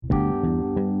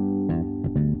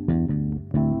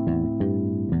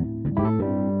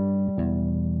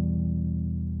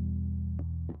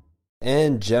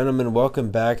And gentlemen, welcome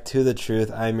back to The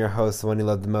Truth. I'm your host, the one you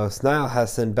love the most, Niall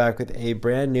Heston, back with a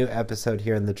brand new episode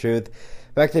here on The Truth.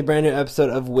 Back to a brand new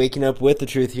episode of Waking Up with The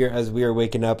Truth here as we are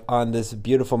waking up on this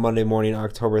beautiful Monday morning,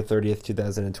 October 30th,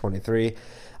 2023.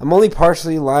 I'm only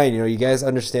partially lying. You guys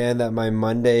understand that my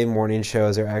Monday morning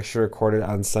shows are actually recorded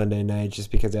on Sunday night just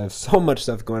because I have so much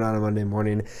stuff going on Monday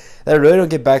morning that I really don't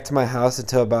get back to my house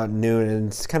until about noon, and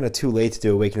it's kind of too late to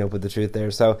do a Waking Up with The Truth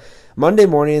there. So Monday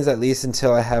mornings, at least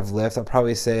until I have Lyft, I'll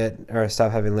probably say it, or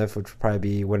stop having Lyft, which will probably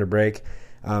be winter break.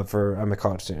 I'm a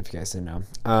college student, if you guys didn't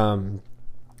know.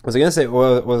 What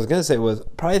I was gonna say was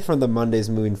probably from the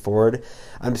Mondays moving forward,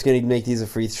 I'm just gonna make these a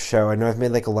free show. I know I've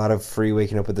made like a lot of free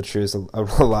Waking Up with the Truth a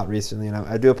lot recently, and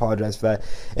I do apologize for that.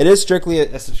 It is strictly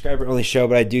a subscriber only show,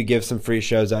 but I do give some free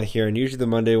shows out here, and usually the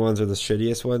Monday ones are the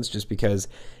shittiest ones, just because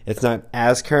it's not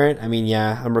as current. I mean,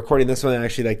 yeah, I'm recording this one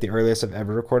actually like the earliest I've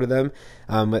ever recorded them,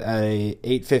 at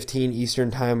 8:15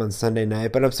 Eastern time on Sunday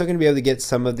night. But I'm still gonna be able to get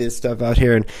some of this stuff out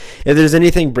here, and if there's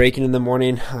anything breaking in the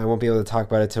morning, I won't be able to talk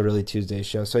about it till really Tuesday's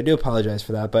show. So I do apologize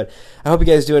for that, but I hope you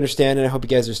guys do understand, and I hope you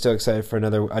guys are still excited for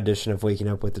another edition of Waking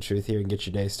Up with the Truth here and get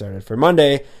your day started for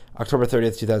Monday, October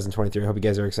 30th, 2023. I hope you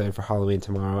guys are excited for Halloween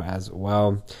tomorrow as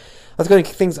well. Let's go and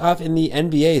kick things off in the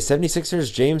NBA.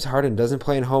 76ers James Harden doesn't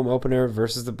play in home opener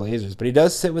versus the Blazers, but he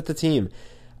does sit with the team.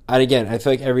 And again, I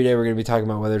feel like every day we're going to be talking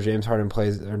about whether James Harden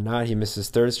plays or not. He missed his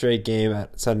third straight game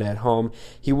at Sunday at home.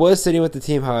 He was sitting with the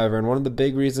team, however, and one of the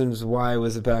big reasons why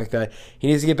was the fact that he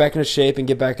needs to get back into shape and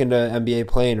get back into NBA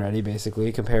playing ready,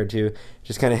 basically, compared to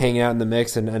just kind of hanging out in the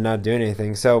mix and not doing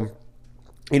anything. So,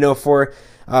 for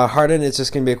Harden, it's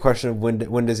just going to be a question of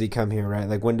when does he come here, right?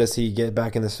 Like, when does he get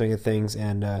back in the swing of things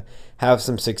and have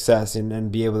some success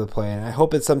and be able to play? And I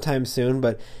hope it's sometime soon,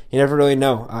 but you never really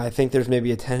know. I think there's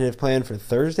maybe a tentative plan for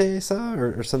Thursday, I saw,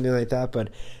 or something like that. But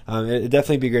it'd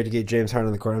definitely be great to get James Harden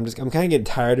on the court. I'm kind of getting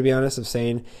tired, to be honest, of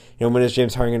saying, when is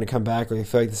James Harden going to come back? Like, I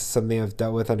feel like this is something I've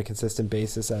dealt with on a consistent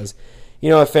basis as,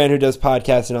 a fan who does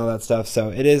podcasts and all that stuff. So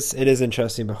it is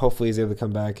interesting, but hopefully he's able to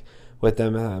come back with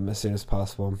them as soon as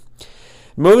possible.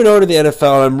 Moving over to the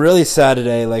NFL, I'm really sad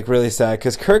today, really sad,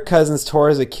 because Kirk Cousins tore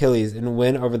his Achilles in a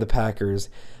win over the Packers.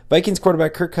 Vikings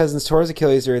quarterback Kirk Cousins tore his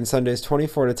Achilles during Sunday's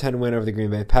 24-10 win over the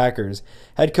Green Bay Packers.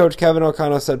 Head coach Kevin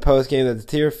O'Connell said post-game that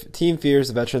the team fears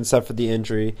the veteran suffered the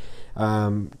injury.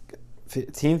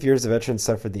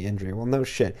 Well, no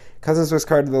shit. Cousins was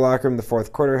carted to the locker room in the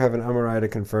fourth quarter, having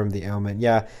MRI confirmed the ailment.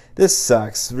 Yeah, this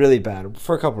sucks really bad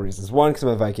for a couple reasons. One, because I'm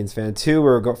a Vikings fan. Two,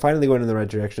 we're finally going in the right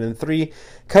direction. And three,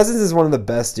 Cousins is one of the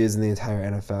best dudes in the entire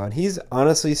NFL. And he's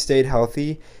honestly stayed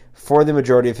healthy for the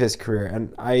majority of his career.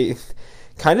 And I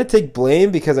kind of take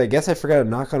blame because I guess I forgot to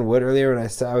knock on wood earlier when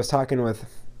I was talking with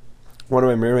one of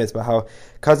my roommates about how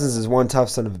Cousins is one tough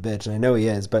son of a bitch. And I know he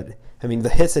is, but I mean, the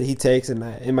hits that he takes, and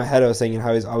in my head I was thinking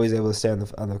how he's always able to stay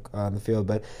on the field,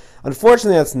 but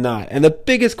unfortunately that's not. And the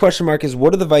biggest question mark is,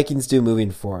 what do the Vikings do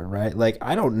moving forward, right? Like,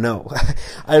 I don't know.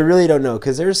 I really don't know,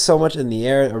 because there's so much in the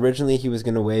air. Originally, he was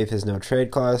going to waive his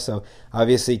no-trade clause, so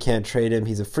obviously can't trade him.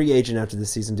 He's a free agent after the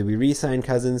season. Do we re-sign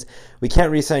Cousins? We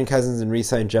can't re-sign Cousins and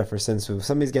re-sign Jefferson, so if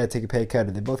somebody's got to take a pay cut,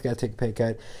 or they both got to take a pay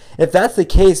cut. If that's the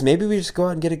case, maybe we just go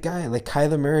out and get a guy like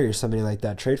Kyler Murray or somebody like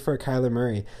that. Trade for a Kyler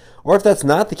Murray. Or if that's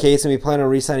not the case and we plan on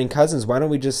re-signing Cousins, why don't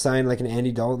we just sign like an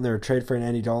Andy Dalton or trade for an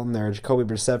Andy Dalton or Jacoby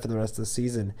Brissett for the rest of the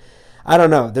season? I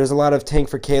don't know. There's a lot of tank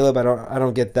for Caleb. I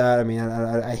don't get that. I mean,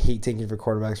 I hate tanking for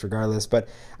quarterbacks regardless. But,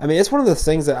 I mean, it's one of those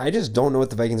things that I just don't know what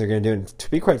the Vikings are going to do. And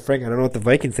to be quite frank, I don't know what the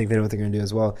Vikings think they know what they're going to do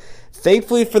as well.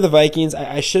 Thankfully for the Vikings,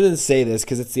 I shouldn't say this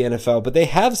because it's the NFL, but they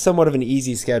have somewhat of an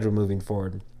easy schedule moving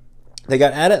forward. They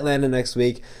got at Atlanta next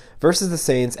week versus the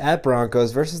Saints, at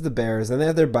Broncos versus the Bears, then they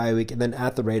have their bye week, and then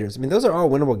at the Raiders. I mean, those are all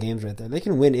winnable games right there. They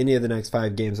can win any of the next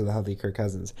 5 games with a healthy Kirk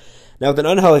Cousins. Now, with an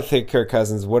unhealthy Kirk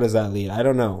Cousins, what does that lead? I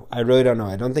don't know. I really don't know.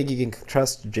 I don't think you can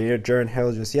trust Jaren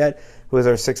Hall just yet, who was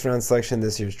our 6th-round selection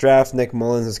this year's draft. Nick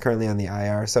Mullins is currently on the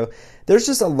IR. So there's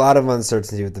just a lot of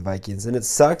uncertainty with the Vikings, and it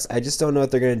sucks. I just don't know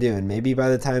what they're going to do. And maybe by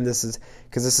the time this is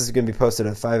going to be posted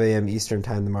at 5 a.m. Eastern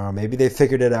time tomorrow, maybe they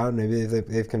figured it out, and maybe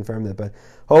they've confirmed it. But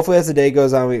hopefully as the day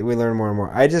goes on, we learn more and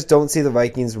more. I just don't see the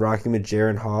Vikings rocking with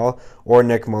Jaren Hall or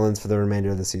Nick Mullins for the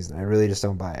remainder of the season. I really just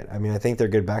don't buy it. I mean, I think they're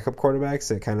good backup quarterbacks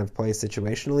that kind of play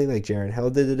situationally like Jaren Hall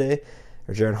did today,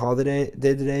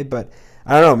 but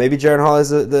I don't know. Maybe Jaren Hall is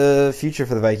the future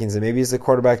for the Vikings, and maybe he's the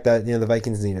quarterback that the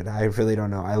Vikings needed. I really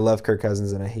don't know. I love Kirk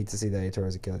Cousins, and I hate to see that he tore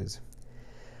his Achilles.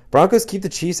 Broncos keep the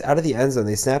Chiefs out of the end zone.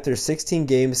 They snapped their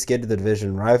 16-game skid to the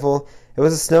division rival. It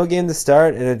was a snow game to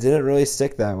start, and it didn't really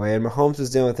stick that way. And Mahomes was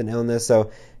dealing with an illness,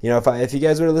 so if you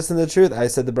guys were to listen to the truth, I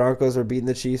said the Broncos were beating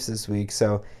the Chiefs this week.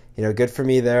 So good for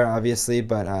me there, obviously,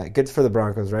 but good for the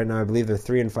Broncos. Right now, I believe they're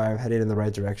 3-5, heading in the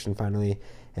right direction finally.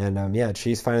 And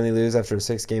Chiefs finally lose after a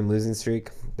 6-game losing streak.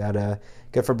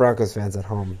 Good for Broncos fans at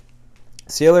home.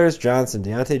 Steelers,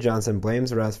 Deontay Johnson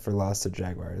blames refs for loss to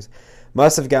Jaguars.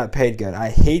 Must have got paid good. I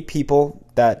hate people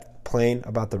that complain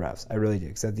about the refs. I really do.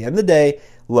 Because at the end of the day,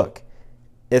 look,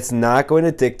 it's not going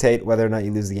to dictate whether or not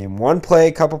you lose the game. One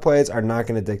play, couple plays are not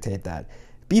going to dictate that.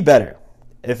 Be better.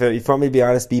 If you want me to be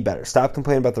honest, be better. Stop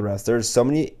complaining about the refs. There's so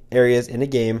many areas in a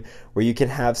game where you can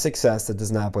have success that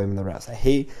does not blame the refs. I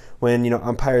hate when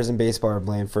umpires in baseball are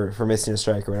blamed for missing a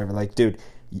strike or whatever. Like, dude,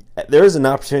 there is an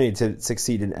opportunity to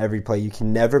succeed in every play. You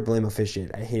can never blame officiate.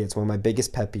 I hate it. It's one of my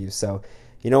biggest pet peeves. So,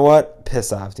 you know what?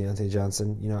 Piss off, Deontay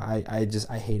Johnson.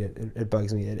 I hate it. It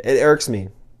bugs me. It irks me.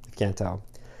 I can't tell.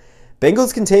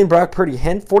 Bengals contain Brock Purdy.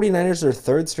 Hand 49ers their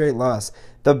third straight loss.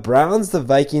 The Browns, the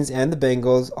Vikings, and the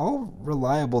Bengals, all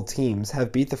reliable teams,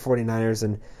 have beat the 49ers.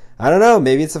 And I don't know,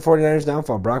 maybe it's the 49ers'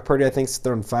 downfall. Brock Purdy, I think, has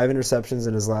thrown 5 interceptions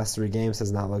in his last 3 games,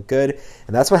 has not looked good.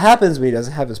 And that's what happens when he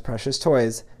doesn't have his precious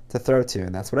toys to throw to.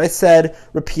 And that's what I said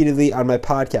repeatedly on my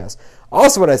podcast.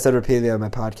 Also, what I said repeatedly on my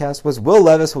podcast was Will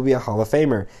Levis will be a Hall of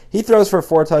Famer. He throws for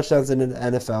 4 touchdowns in an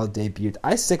NFL debut.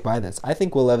 I stick by this. I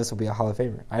think Will Levis will be a Hall of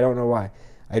Famer. I don't know why.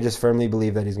 I just firmly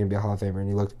believe that he's going to be a Hall of Famer, and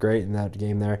he looked great in that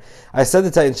game there. I said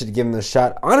the Titans should give him the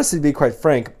shot. Honestly, to be quite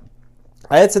frank,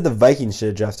 I had said the Vikings should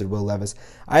have drafted Will Levis.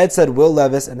 I had said Will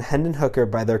Levis and Hendon Hooker,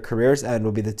 by their career's end,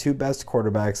 will be the 2 best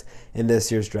quarterbacks in this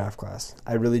year's draft class.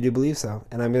 I really do believe so,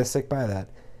 and I'm going to stick by that.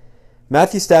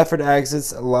 Matthew Stafford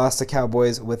exits, lost to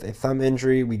Cowboys with a thumb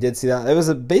injury. We did see that. It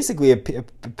was basically a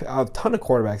ton of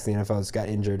quarterbacks in the NFL just got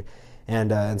injured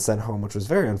and sent home, which was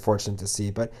very unfortunate to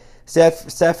see. But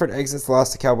Stafford exits,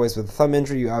 lost to Cowboys with a thumb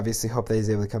injury. You obviously hope that he's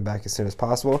able to come back as soon as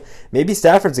possible. Maybe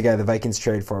Stafford's the guy the Vikings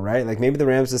trade for, right? Like maybe the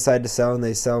Rams decide to sell and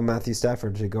they sell Matthew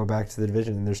Stafford to go back to the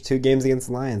division. And there's 2 games against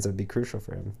the Lions that would be crucial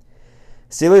for him.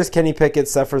 Steelers, Kenny Pickett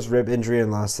suffers rib injury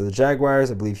and lost to the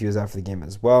Jaguars. I believe he was out for the game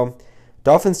as well.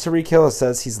 Dolphins, Tyreek Hill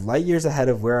says he's light years ahead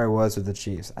of where I was with the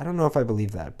Chiefs. I don't know if I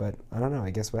believe that, but I don't know.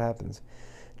 I guess what happens.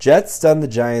 Jets stunned the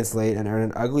Giants late and earned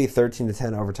an ugly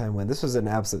 13-10 overtime win. This was an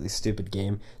absolutely stupid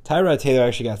game. Tyrod Taylor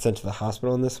actually got sent to the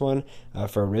hospital in this one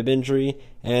for a rib injury,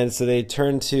 and so they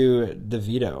turned to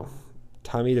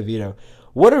Tommy DeVito.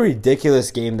 What a ridiculous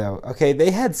game, though. Okay,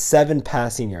 they had 7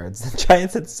 passing yards. The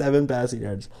Giants had 7 passing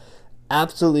yards.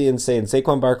 Absolutely insane.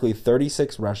 Saquon Barkley,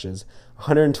 36 rushes,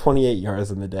 128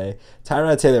 yards in the day.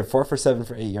 Tyrod Taylor, 4 for 7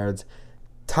 for 8 yards.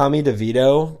 Tommy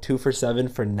DeVito, 2 for 7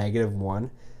 for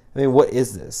 -1. I mean, what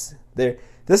is this? This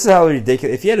is how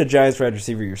ridiculous. If you had a Giants wide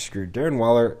receiver, you're screwed. Darren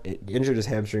Waller injured his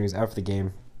hamstring, is out for the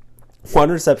game.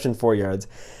 1 reception, 4 yards.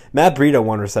 Matt Breida,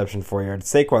 1 reception, 4 yards.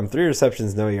 Saquon, 3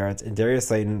 receptions, no yards. And Darius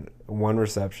Slayton, 1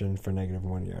 reception for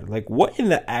 -1 yard. Like, what in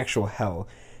the actual hell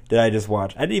did I just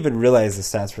watch? I didn't even realize the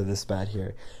stats were this bad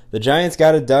here. The Giants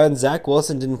got it done. Zach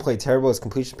Wilson didn't play terrible. His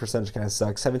completion percentage kind of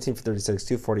sucks. 17 for 36,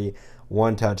 240,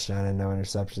 1 touchdown, and no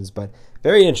interceptions. But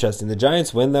very interesting. The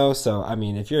Giants win, though. So, I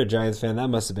mean, if you're a Giants fan, that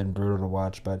must have been brutal to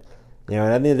watch. But,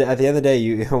 at the end of the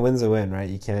day, a win's a win, right?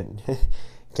 You can't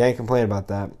complain about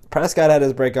that. Prescott had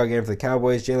his breakout game for the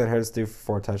Cowboys. Jalen Hurts threw for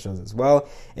 4 touchdowns as well.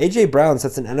 A.J. Brown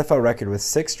sets an NFL record with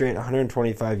 6 straight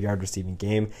 125-yard receiving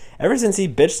game. Ever since he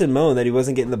bitched and moaned that he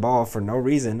wasn't getting the ball for no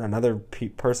reason, another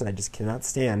person I just cannot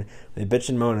stand, they bitch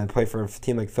and moan and play for a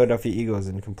team like Philadelphia Eagles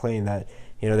and complain that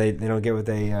they don't get what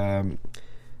they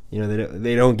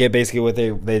they don't get basically what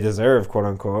they deserve, quote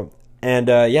unquote. And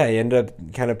he ended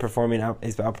up kind of outperforming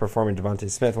Devontae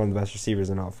Smith, one of the best receivers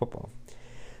in all of football.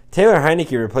 Taylor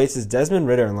Heineke replaces Desmond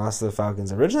Ridder and lost to the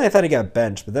Falcons. Originally, I thought he got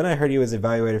benched, but then I heard he was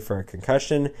evaluated for a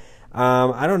concussion.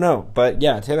 I don't know. But,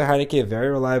 yeah, Taylor Heineke, a very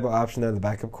reliable option there, the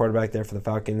backup quarterback there for the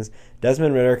Falcons.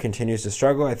 Desmond Ridder continues to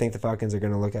struggle. I think the Falcons are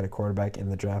going to look at a quarterback in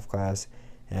the draft class,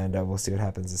 and we'll see what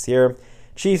happens this year.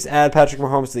 Chiefs add Patrick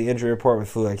Mahomes to the injury report with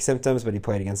flu-like symptoms, but he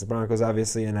played against the Broncos,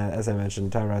 obviously. And as I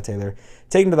mentioned, Tyrod Taylor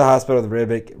taken to the hospital with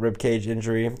a rib cage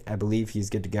injury. I believe he's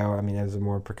good to go. I mean, it was a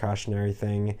more precautionary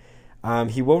thing.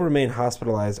 He will remain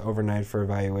hospitalized overnight for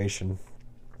evaluation,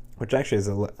 which actually is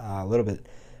a little bit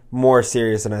more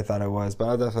serious than I thought it was, but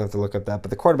I'll definitely have to look up that.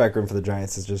 But the quarterback room for the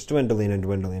Giants is just dwindling and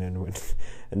dwindling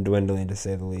and dwindling, to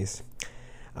say the least.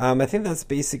 I think that's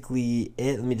basically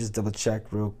it. Let me just double check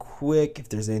real quick if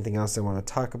there's anything else I want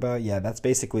to talk about. Yeah, that's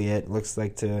basically it. Looks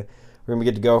like we're going to be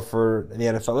good to go for the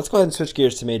NFL. Let's go ahead and switch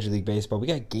gears to Major League Baseball. We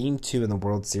got Game 2 in the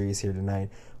World Series here tonight.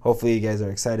 Hopefully you guys are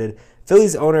excited.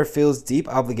 Phillies owner feels deep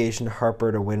obligation to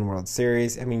Harper to win World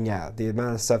Series. I mean, yeah, the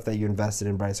amount of stuff that you invested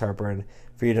in Bryce Harper and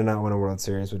for you to not win a World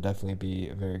Series would definitely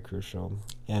be very crucial.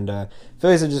 And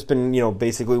Phillies have just been,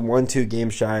 basically 1-2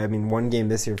 games shy. I mean, 1 game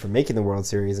this year from making the World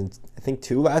Series, and I think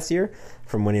 2 last year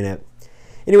from winning it.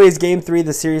 Anyways, Game 3,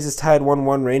 the series is tied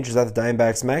 1-1. Rangers at the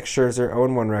Diamondbacks. Max Scherzer,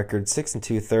 0-1 record, 6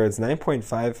 2/3,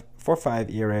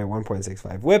 9.545 ERA,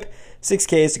 1.65 WHIP, 6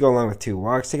 Ks to go along with 2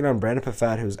 walks. Taking on Brandon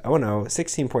Pfaadt, who's 0-0,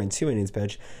 16.2 innings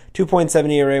pitched, 2.7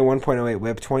 ERA, 1.08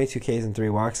 WHIP, 22 Ks and 3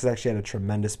 walks. He's actually had a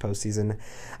tremendous postseason.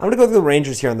 I'm going to go with the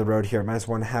Rangers here on the road here,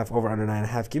 -1.5, over under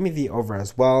 9.5. Give me the over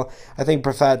as well. I think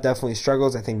Pfaadt definitely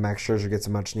struggles. I think Max Scherzer gets a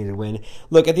much-needed win.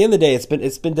 Look, at the end of the day,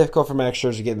 it's been difficult for Max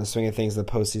Scherzer to get in the swing of things in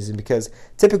the postseason because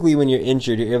typically when you're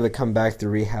injured, you're able to come back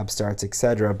through rehab starts,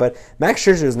 etc. But Max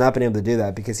Scherzer has not been able to do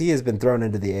that because he has been thrown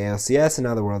into the ALCS and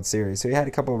now the World Series. So he had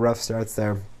a couple of rough starts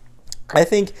there. I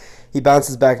think he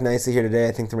bounces back nicely here today.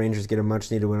 I think the Rangers get a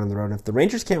much-needed win on the road. And if the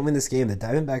Rangers can't win this game, the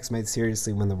Diamondbacks might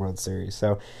seriously win the World Series.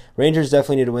 So Rangers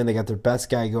definitely need to win. They got their best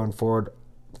guy going forward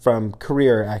from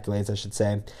career accolades, I should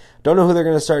say. Don't know who they're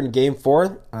going to start in Game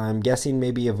 4. I'm guessing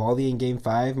maybe Eovaldi in Game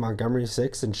 5, Montgomery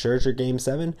 6, and Scherzer Game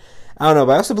 7. I don't know,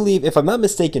 but I also believe, if I'm not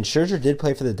mistaken, Scherzer did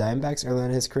play for the Diamondbacks early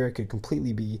in his career. I could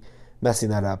completely be messing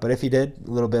that up. But if he did,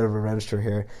 a little bit of revenge tour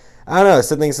here. I don't know, I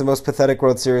still think it's the most pathetic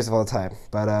World Series of all time.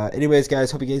 But anyways,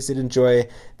 guys, hope you guys did enjoy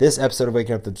this episode of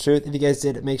Waking Up to the Truth. If you guys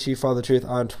did, make sure you follow The Truth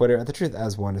on Twitter at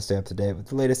TheTruthAs1 to stay up to date with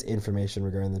the latest information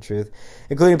regarding the truth,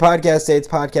 including podcast dates,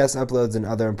 podcast uploads, and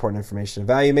other important information of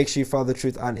value. Make sure you follow The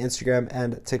Truth on Instagram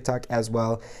and TikTok as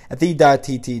well at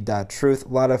the.tt.truth. A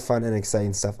lot of fun and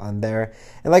exciting stuff on there.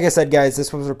 And like I said, guys,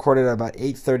 this was recorded at about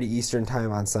 8:30 Eastern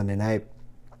time on Sunday night.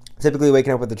 Typically,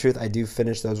 Waking Up with the Truth, I do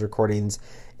finish those recordings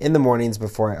in the mornings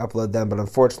before I upload them, but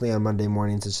unfortunately on Monday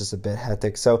mornings it's just a bit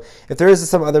hectic. So if there is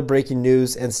some other breaking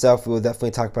news and stuff, we will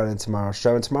definitely talk about it in tomorrow's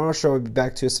show. And tomorrow's show will be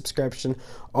back to a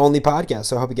subscription-only podcast.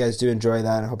 So I hope you guys do enjoy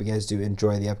that. I hope you guys do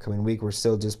enjoy the upcoming week. We're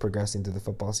still just progressing through the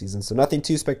football season, so nothing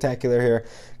too spectacular here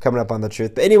coming up on The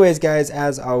Truth. But anyways, guys,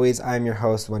 as always, I'm your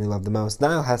host, the one you love the most,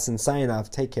 Niall Heston, signing off.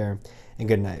 Take care, and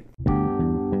good night.